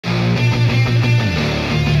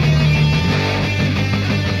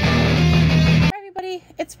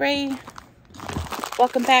it's Ray.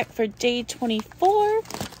 Welcome back for day 24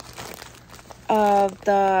 of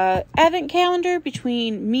the advent calendar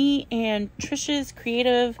between me and Trisha's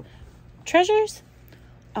Creative Treasures.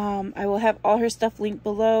 I will have all her stuff linked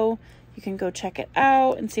below. You can go check it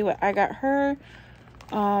out and see what I got her.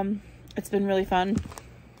 It's been really fun.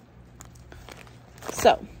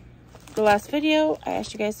 So, the last video, I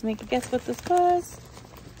asked you guys to make a guess what this was.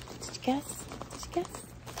 Did you guess? Did you guess?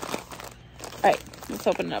 Alright, let's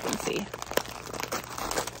open it up and see.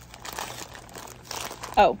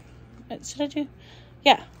 Oh, should I do?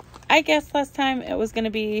 Yeah, I guessed last time it was going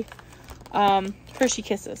to be Hershey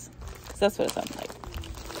Kisses. So that's what it sounded like.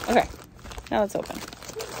 Okay, now let's open.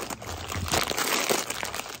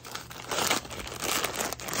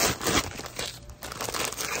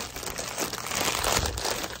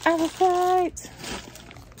 I was right.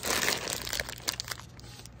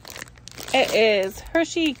 It is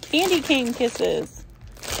Hershey Candy Cane Kisses.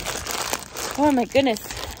 Oh my goodness.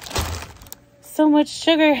 So much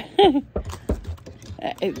sugar.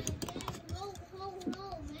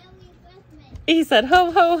 He said,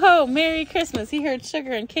 ho, ho, ho, Merry Christmas. He heard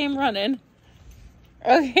sugar and came running.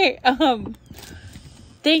 Okay,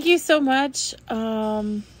 thank you so much.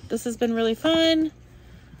 This has been really fun.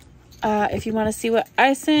 If you want to see what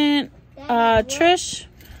I sent Trish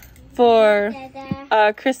for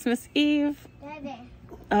Christmas Eve,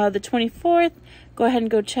 the 24th, go ahead and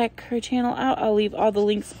go check her channel out. I'll leave all the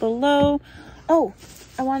links below. Oh,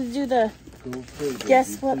 I wanted to do the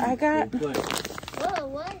guess what I got. Whoa,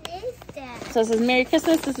 what is that? So this is Merry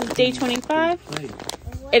Christmas. This is day 25.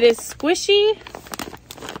 It is squishy.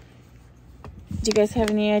 Do you guys have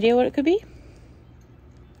any idea what it could be?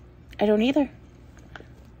 I don't either.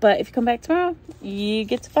 But if you come back tomorrow, you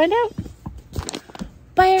get to find out.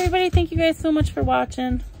 Bye, everybody. Thank you guys so much for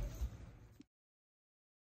watching.